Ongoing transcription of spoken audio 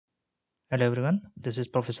Hello everyone, this is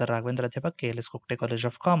Professor Raghavendra Adhyapak, KLS Kokte College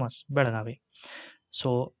of Commerce, Belagavi.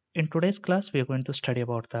 So in today's class, we are going to study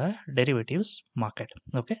about the derivatives market.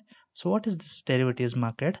 Okay, so what is this derivatives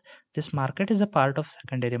market? This market is a part of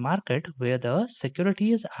secondary market where the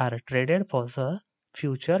securities are traded for the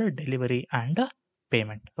future delivery and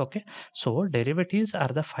payment. Okay, so derivatives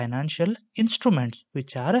are the financial instruments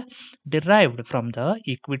which are derived from the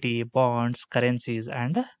equity, bonds, currencies,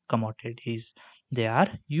 and commodities. They are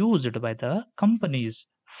used by the companies,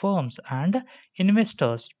 firms, and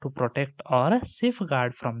investors to protect or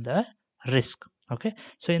safeguard from the risk. Okay,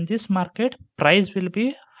 so in this market, price will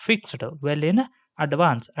be fixed well in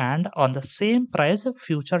advance, and on the same price,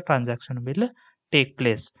 future transaction will take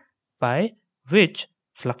place, by which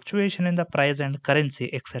fluctuation in the price and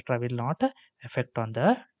currency etc. will not affect on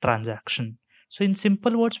the transaction. So in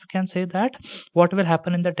simple words, we can say that what will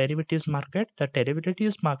happen in the derivatives market? The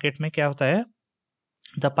derivatives market में क्या होता है?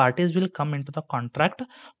 The parties will come into the contract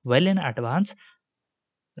well in advance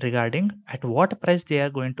regarding at what price they are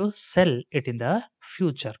going to sell it in the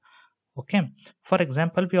future. Okay, for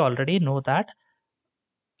example, we already know that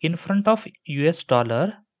in front of US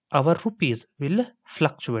dollar our rupees will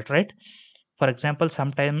fluctuate, right? For example,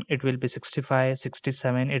 sometime it will be 65,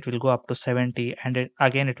 67, it will go up to 70, and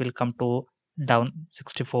again it will come to down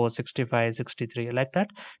 64, 65, 63, like that.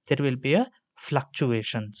 There will be a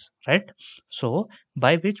fluctuations, right? So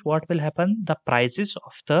by which what will happen, the prices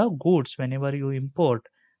of the goods whenever you import,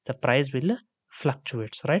 the price will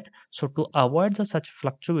fluctuates, right? So to avoid the such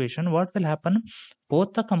fluctuation, what will happen,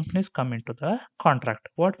 both the companies come into the contract.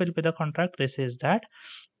 What will be the contract? This is that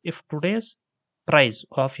if today's price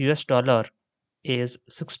of US dollar is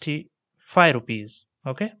 65 rupees,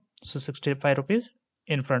 okay, so 65 rupees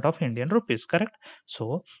in front of Indian rupees, correct?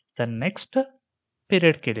 So the next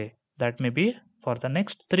period ke liye, that may be for the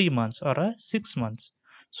next 3 months or 6 months,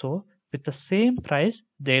 so with the same price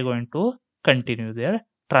they are going to continue their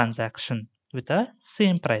transaction with the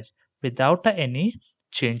same price without any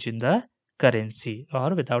change in the currency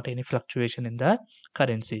or without any fluctuation in the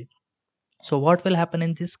currency. So what will happen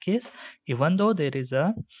in this case? Even though there is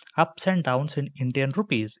a ups and downs in Indian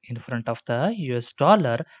rupees in front of the US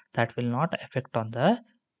dollar, that will not affect on the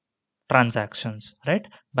transactions, right?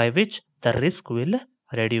 By which the risk will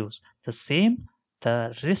reduce. The same,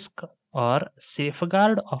 the risk or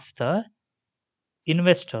safeguard of the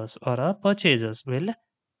investors or purchasers will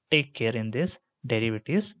take care in this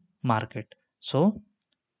derivatives market. So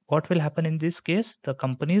what will happen in this case? The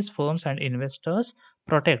companies, firms, and investors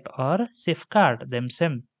protect or safeguard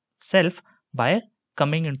themselves by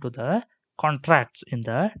coming into the contracts in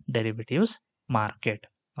the derivatives market.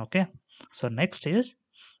 Okay. So next is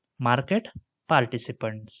market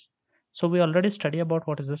participants. So we already study about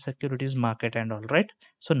what is the securities market and all, right?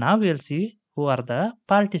 So now we'll see who are the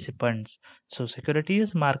participants. So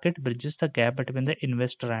securities market bridges the gap between the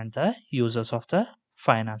investor and the users of the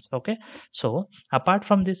finance. Okay, so apart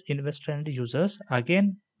from this investor and users,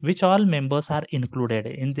 again, which all members are included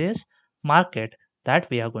in this market, that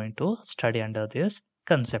we are going to study under this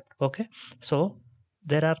concept. Okay, so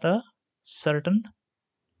there are the certain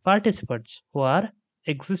participants who are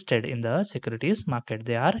existed in the securities market.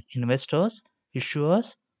 They are investors,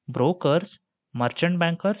 issuers, brokers, merchant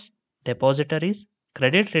bankers, depositories,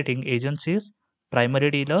 credit rating agencies, primary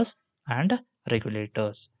dealers, and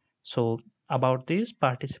regulators. So about these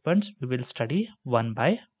participants, we will study one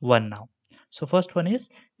by one now. So first one is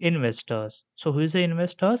investors. So who is the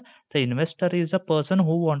investor? The investor is a person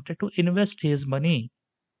who wanted to invest his money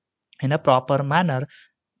in a proper manner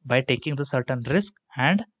by taking the certain risk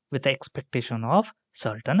and with the expectation of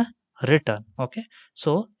certain return. Okay,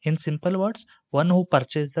 so in simple words, one who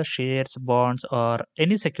purchases the shares, bonds, or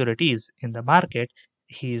any securities in the market,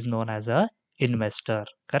 he is known as a investor,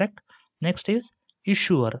 correct? Next is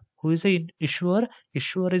issuer. Who is a issuer?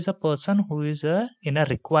 Issuer is a person who is in a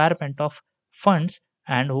requirement of funds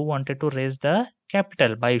and who wanted to raise the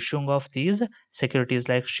capital by issuing of these securities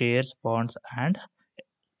like shares, bonds, and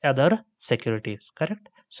other securities, correct?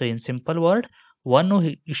 So in simple word, one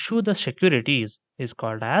who issue the securities is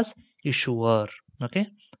called as issuer. Okay,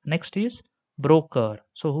 next is broker.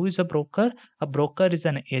 So who is a broker? A broker is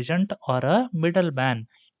an agent or a middleman,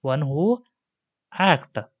 one who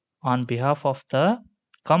act on behalf of the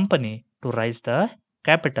company to raise the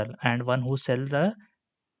capital, and one who sell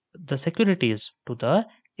the securities to the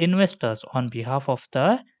investors on behalf of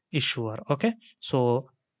the issuer. Okay, so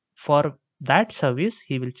for that service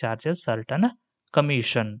he will charge a certain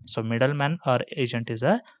commission. So middleman or agent is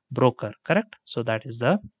a broker, correct? So that is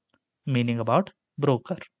the meaning about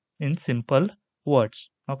broker in simple words.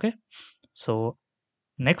 Okay, so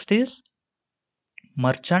next is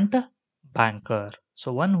merchant banker.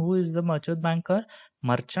 So one who is the merchant banker?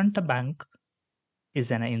 Merchant bank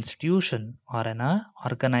is an institution or an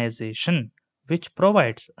organization which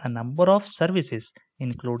provides a number of services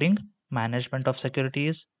including management of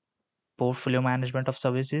securities, portfolio management of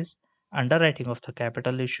services, underwriting of the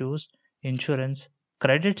capital issues, insurance,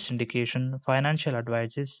 credit syndication, financial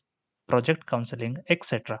advices, project counseling,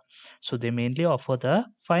 etc. So they mainly offer the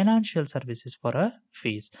financial services for a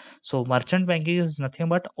fees. So merchant banking is nothing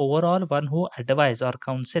but overall one who advise or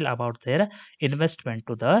counsel about their investment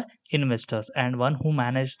to the investors and one who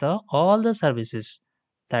manage the all the services,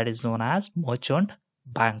 that is known as merchant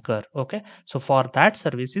banker. Okay, so for that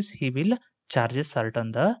services he will charges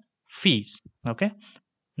certain the fees. Okay,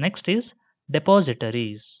 next is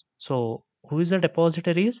depositories. So who is the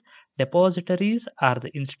depositories? Depositories are the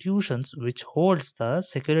institutions which holds the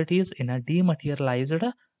securities in a dematerialized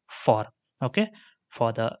form. Okay,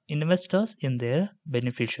 for the investors in their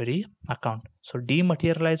beneficiary account. So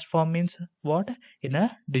dematerialized form means what? In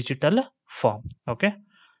a digital form. Okay,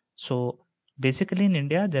 so basically in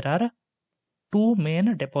India there are two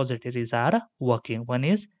main depositories are working. One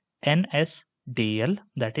is NSDL,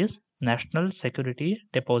 that is National Security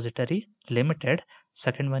Depository Limited.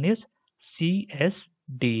 Second one is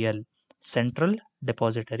CSDL, Central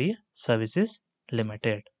Depository Services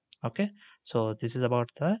Limited. Okay, so this is about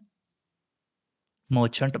the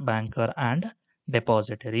merchant banker and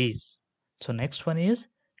depositories. So next one is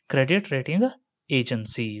credit rating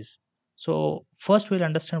agencies. So first we'll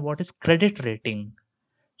understand what is credit rating.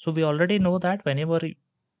 So we already know that whenever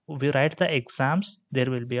we write the exams, there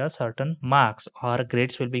will be a certain marks or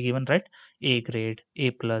grades will be given, right? A grade,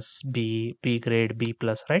 A plus, B grade, B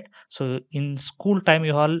plus, right? So in school time,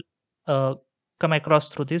 you all come across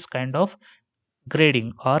through this kind of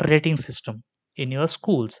grading or rating system in your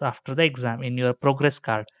schools after the exam. In your progress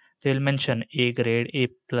card, they will mention A grade, A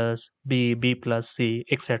plus, B plus, C,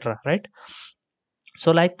 etc. Right?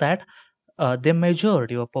 So like that, they measured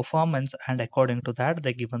your performance and according to that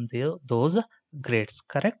they given those grades,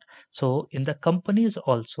 correct? So in the companies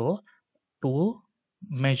also, to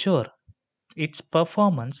measure its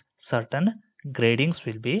performance, certain gradings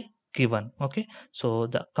will be given. Okay, so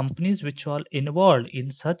the companies which are involved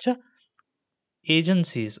in such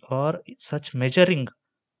agencies or such measuring,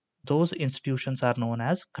 those institutions are known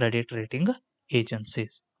as credit rating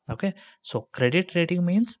agencies. Okay, so credit rating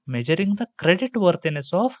means measuring the credit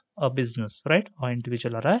worthiness of a business, right, or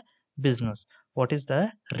individual or a business. What is the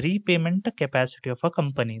repayment capacity of a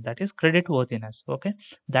company? That is credit worthiness. Okay,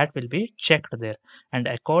 that will be checked there, and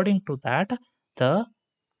according to that the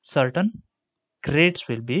certain grades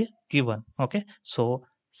will be given. Okay, so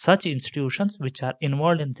such institutions which are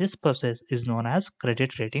involved in this process is known as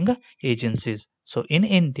credit rating agencies. So in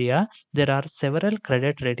India there are several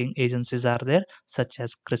credit rating agencies are there, such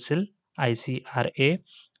as CRISIL, ICRA,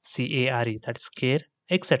 CARE, that is CARE,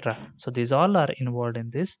 etc. So these all are involved in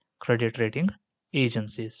this credit rating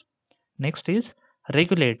agencies. Next is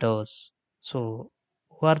regulators. So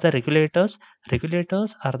who are the regulators?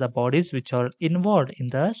 Regulators are the bodies which are involved in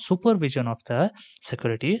the supervision of the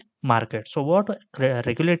security market. So what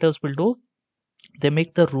regulators will do? They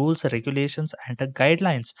make the rules, regulations, and the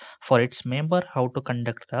guidelines for its member how to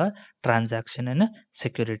conduct the transaction in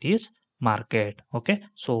securities market. Okay,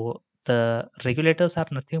 so the regulators are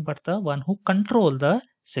nothing but the one who control the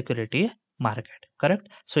security market. Correct.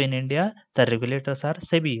 So in India, the regulators are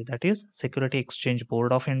SEBI, that is Security Exchange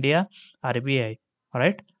Board of India, RBI,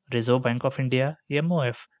 right, Reserve Bank of India,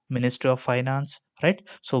 MOF, Ministry of Finance, right?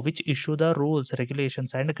 So which issue the rules,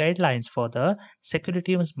 regulations, and guidelines for the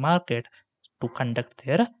securities market to conduct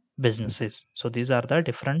their businesses. So these are the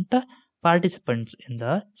different participants in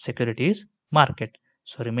the securities market.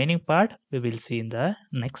 So remaining part we will see in the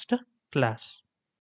next class.